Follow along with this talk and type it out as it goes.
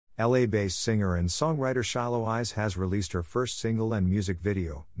LA-based singer and songwriter Shiloh Eyes has released her first single and music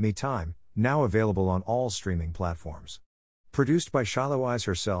video, Me Time, now available on all streaming platforms. Produced by Shiloh Eyes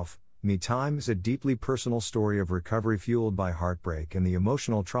herself, Me Time is a deeply personal story of recovery fueled by heartbreak and the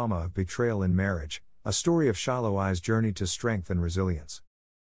emotional trauma of betrayal in marriage, a story of Shiloh Eyes' journey to strength and resilience.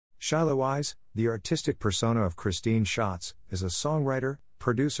 Shiloh Eyes, the artistic persona of Christine Schatz, is a songwriter,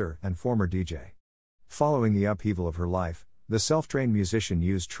 producer, and former DJ. Following the upheaval of her life, the self-trained musician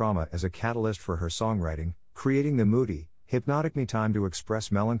used trauma as a catalyst for her songwriting, creating the moody, hypnotic Me Time to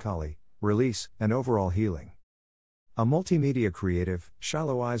express melancholy, release, and overall healing. A multimedia creative,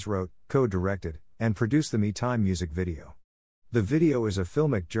 Shiloh Eyes wrote, co-directed, and produced the Me Time music video. The video is a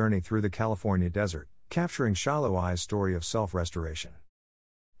filmic journey through the California desert, capturing Shiloh Eyes' story of self-restoration.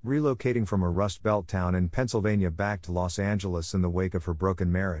 Relocating from a Rust Belt town in Pennsylvania back to Los Angeles in the wake of her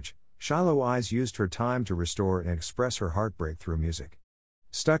broken marriage, Shiloh Eyes used her time to restore and express her heartbreak through music.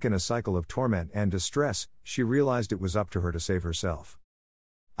 Stuck in a cycle of torment and distress, she realized it was up to her to save herself.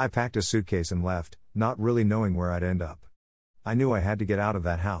 I packed a suitcase and left, not really knowing where I'd end up. I knew I had to get out of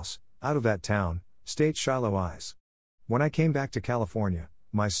that house, out of that town, states Shiloh Eyes. When I came back to California,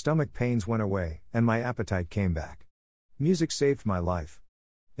 my stomach pains went away, and my appetite came back. Music saved my life.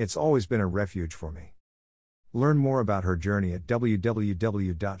 It's always been a refuge for me. Learn more about her journey at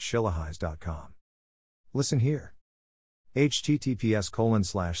www.shiloheyes.com. Listen here.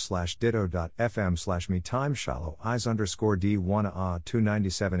 https://ditto.fm/metime Shiloh Eyes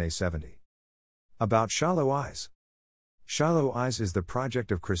 _D1A297A70. About Shiloh Eyes. Shiloh Eyes is the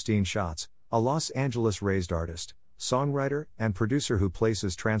project of Christine Schatz, a Los Angeles-raised artist, songwriter, and producer who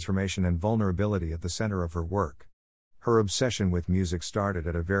places transformation and vulnerability at the center of her work. Her obsession with music started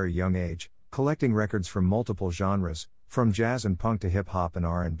at a very young age, collecting records from multiple genres, from jazz and punk to hip-hop and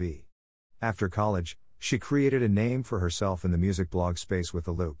R&B. After college, she created a name for herself in the music blog space with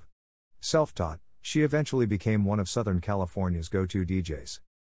The Loop. Self-taught, she eventually became one of Southern California's go-to DJs.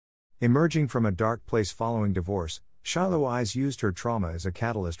 Emerging from a dark place following divorce, Shiloh Eyes used her trauma as a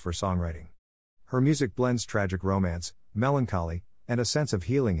catalyst for songwriting. Her music blends tragic romance, melancholy, and a sense of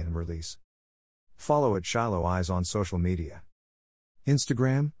healing and release. Follow at Shiloh Eyes on social media.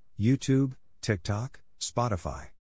 Instagram, YouTube, TikTok, Spotify.